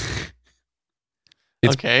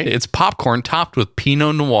 It's popcorn topped with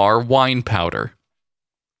Pinot Noir wine powder.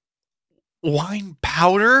 Wine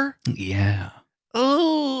powder? Yeah.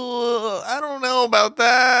 Oh, I don't know about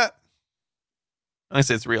that. I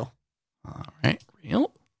say it's real. All right.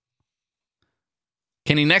 Real?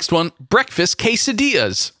 Kenny, next one. Breakfast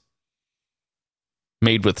quesadillas.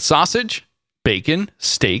 Made with sausage, bacon,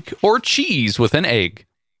 steak, or cheese with an egg.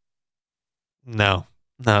 No,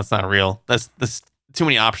 it's not real. That's too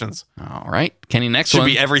many options. All right. Kenny, next Should one.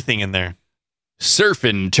 be everything in there.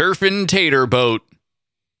 Surfin' turfin' tater boat.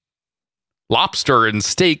 Lobster and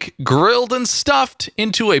steak grilled and stuffed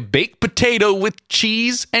into a baked potato with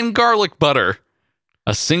cheese and garlic butter.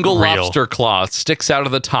 A single lobster claw sticks out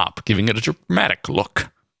of the top, giving it a dramatic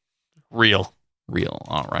look. Real.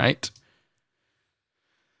 All right.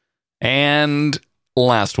 And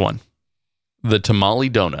last one. The tamale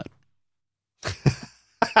donut.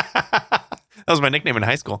 That was my nickname in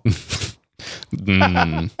high school.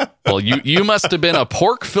 Well, you must have been a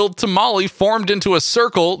pork-filled tamale formed into a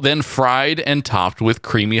circle, then fried and topped with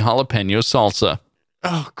creamy jalapeno salsa.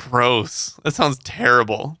 Oh, gross. That sounds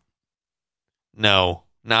terrible. No,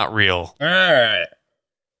 not real. All right.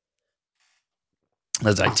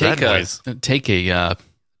 As I take a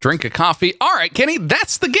drink of coffee. All right, Kenny,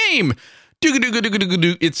 that's the game.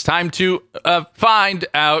 It's time to find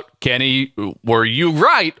out, Kenny, were you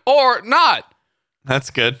right or not?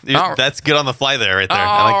 That's good. That's good on the fly there, right there.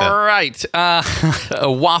 I like that. All right.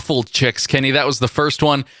 Waffle chicks, Kenny. That was the first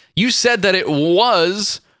one. You said that it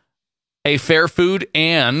was a fair food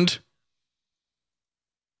and...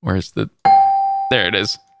 There it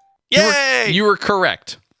is. Yay! You were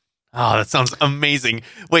correct. Oh, that sounds amazing.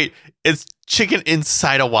 Wait, it's chicken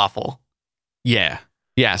inside a waffle. Yeah.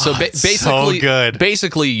 So basically, so good.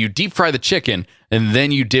 Basically, you deep fry the chicken and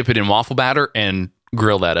then you dip it in waffle batter and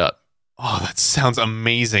grill that up. Oh, that sounds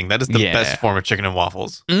amazing. That is the best form of chicken and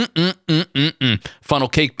waffles. Funnel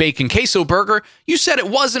cake, bacon, queso burger. You said it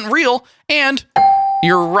wasn't real, and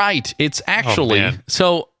you're right. It's actually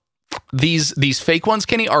so. These fake ones,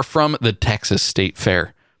 Kenny, are from the Texas State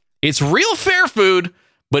Fair. It's real fair food,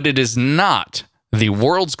 but it is not the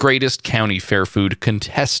world's greatest county fair food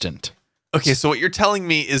contestant. Okay, so what you're telling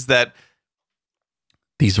me is that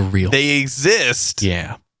these are real. They exist.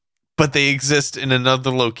 Yeah. But they exist in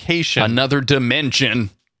another location. Another dimension.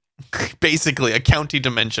 Basically, a county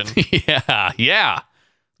dimension. Yeah.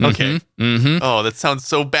 Okay. Oh, that sounds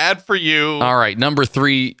so bad for you. All right, number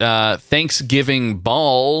 3, Thanksgiving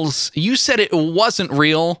balls. You said it wasn't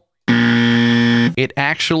real. It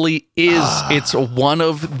actually is. It's one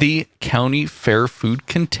of the county fair food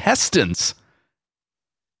contestants.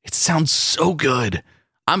 It sounds so good.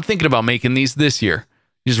 I'm thinking about making these this year.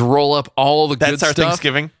 You just roll up all the good stuff. That's our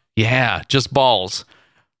Thanksgiving? Yeah, just balls.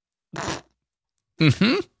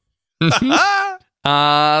 The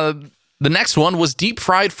next one was deep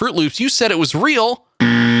fried Fruit Loops. You said it was real.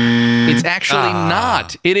 It's actually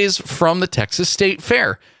not. It is from the Texas State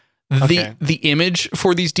Fair. The image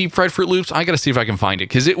for these deep fried Fruit Loops, I got to see if I can find it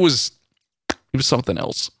because it was something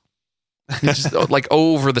else. It's just like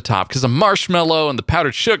over the top because the marshmallow and the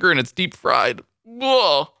powdered sugar and it's deep fried.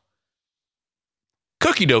 Whoa.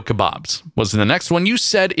 Cookie dough kebabs was the next one. You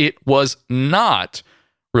said it was not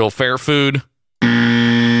real fair food.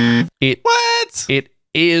 What? It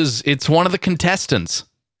is. It's one of the contestants.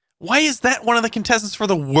 Why is that one of the contestants for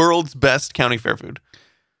the world's best county fair food?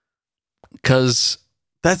 Because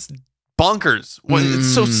that's bonkers.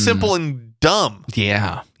 It's so simple and dumb.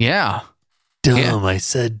 Yeah. Dumb. Yeah. I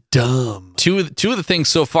said dumb. Two of the things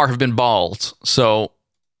so far have been balls. So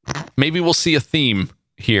maybe we'll see a theme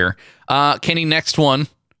here. Kenny, next one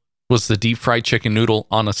was the deep fried chicken noodle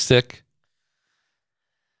on a stick.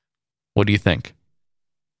 What do you think?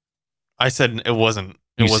 I said it wasn't.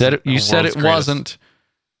 You said it wasn't.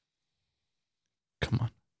 Come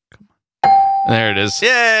on. There it is.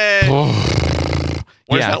 Yay!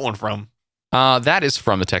 Where's Yeah. that one from? That is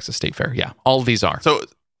from the Texas State Fair. Yeah, all of these are. So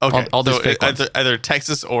okay, all these fake ones. either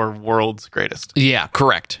Texas or world's greatest. Yeah,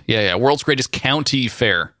 correct. Yeah. World's greatest county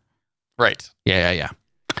fair. Right. Yeah.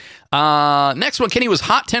 Next one, Kenny, was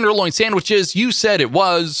hot tenderloin sandwiches. You said it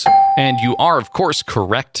was, and you are, of course,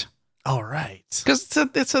 correct. All right. Because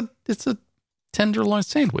it's a tenderloin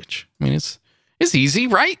sandwich. I mean, it's easy,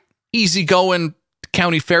 right? Easy going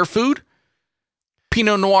county fair food.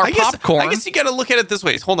 Pinot Noir popcorn. I guess you got to look at it this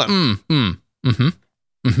way. Hold on.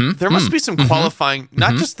 Mm-hmm. There must be some qualifying,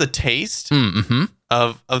 not just the taste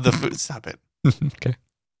of the food. Stop it. Okay.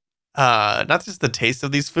 Not just the taste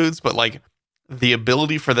of these foods, but like the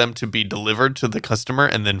ability for them to be delivered to the customer,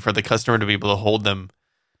 and then for the customer to be able to hold them,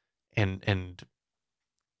 and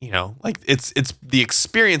you know, like it's the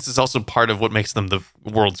experience is also part of what makes them the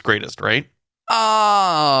world's greatest, right?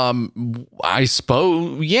 I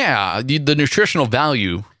suppose, yeah. The nutritional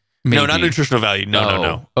value. Maybe. No, not nutritional value.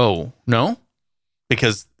 No. Oh, no?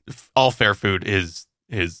 Because all fair food is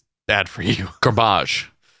bad for you. Garbage.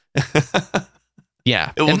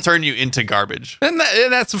 Yeah. It will turn you into garbage. And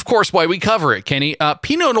that's, of course, why we cover it, Kenny.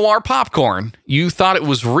 Pinot Noir popcorn. You thought it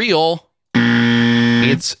was real.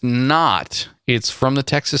 It's not. It's from the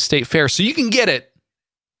Texas State Fair. So you can get it,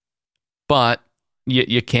 but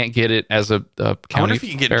you can't get it as a county. I wonder if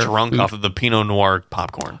you can get drunk off of the Pinot Noir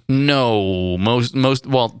popcorn. No, most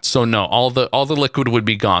well, so no, all the liquid would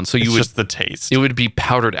be gone. So It's just the taste. It would be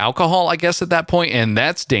powdered alcohol, I guess, at that point, and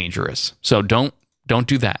that's dangerous. So don't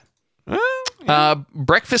do that.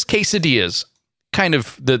 Breakfast quesadillas, kind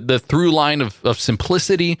of the through line of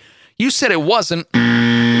simplicity. You said it wasn't,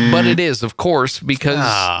 but it is, of course,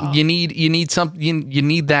 because you need something. You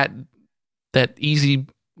need that easy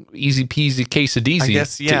peasy quesadilsy. I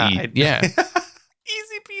guess, yeah. To eat. Yeah.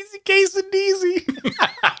 Easy peasy quesadilsy.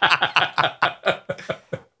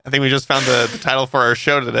 I think we just found the title for our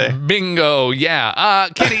show today. Bingo. Yeah.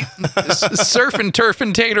 Kenny, surf and turf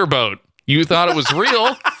and tater boat. You thought it was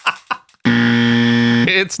real.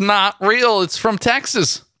 It's not real. It's from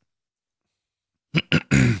Texas.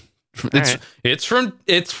 It's from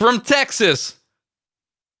Texas.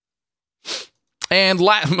 And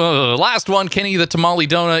last one, Kenny, the tamale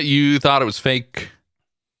donut. You thought it was fake.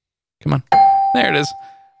 Come on. There it is.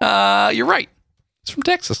 You're right. It's from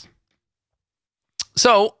Texas.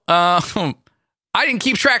 So, I didn't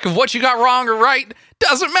keep track of what you got wrong or right.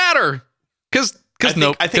 Doesn't matter. Because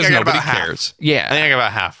nobody cares. Yeah. I think I got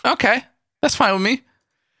about half. Okay. That's fine with me.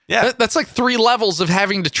 Yeah. That's like 3 levels of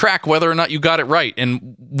having to track whether or not you got it right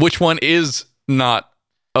and which one is not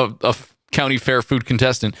a county fair food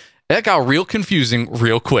contestant. That got real confusing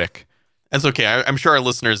real quick. That's okay. I'm sure our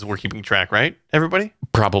listeners were keeping track, right? Everybody?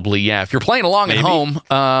 Probably, yeah. If you're playing along at home,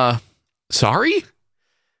 sorry,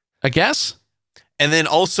 I guess. And then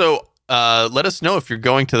also, let us know if you're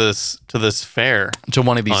going to this fair. To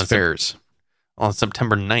one of these fairs. On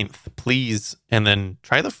September 9th, please. And then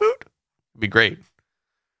try the food. It'd be great.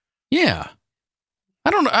 Yeah.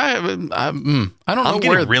 I don't know. I don't know. I'm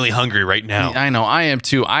getting really hungry right now. I know. I am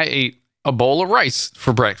too. I ate a bowl of rice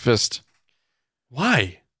for breakfast.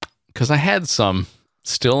 Why? Because I had some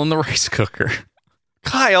still in the rice cooker.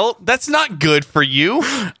 Kyle, that's not good for you.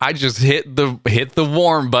 I just hit the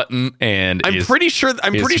warm button, and I'm pretty sure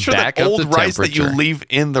that old rice that you leave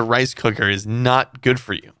in the rice cooker is not good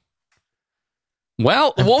for you.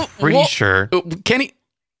 Well, pretty sure, Kenny,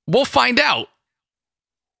 we'll find out.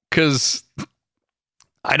 Because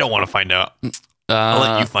I don't want to find out. I'll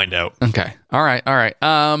let you find out. Okay. All right.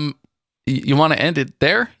 You want to end it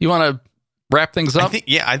there? You want to wrap things up?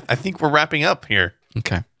 I think we're wrapping up here.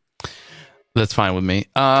 Okay. That's fine with me.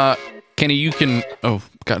 Kenny, you can... Oh,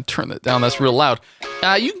 gotta turn that down. That's real loud.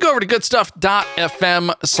 You can go over to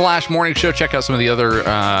goodstuff.fm/morning show. Check out some of the other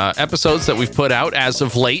episodes that we've put out as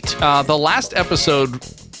of late. The last episode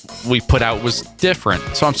we put out was different.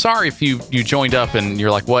 So I'm sorry if you joined up and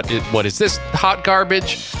you're like, what is this hot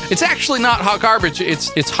garbage? It's actually not hot garbage.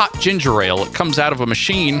 It's hot ginger ale. It comes out of a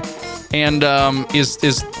machine and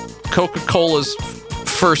is Coca-Cola's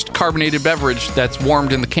first carbonated beverage that's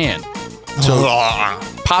warmed in the can. So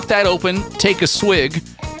pop that open, take a swig,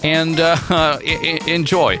 and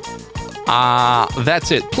enjoy.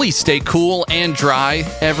 That's it. Please stay cool and dry,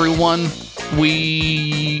 everyone.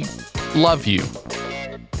 We love you.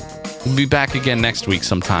 We'll be back again next week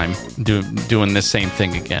sometime, doing this same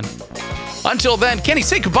thing again. Until then, Kenny,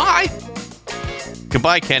 say goodbye.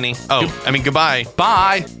 Goodbye, Kenny. Oh, I mean, goodbye.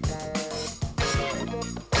 Bye.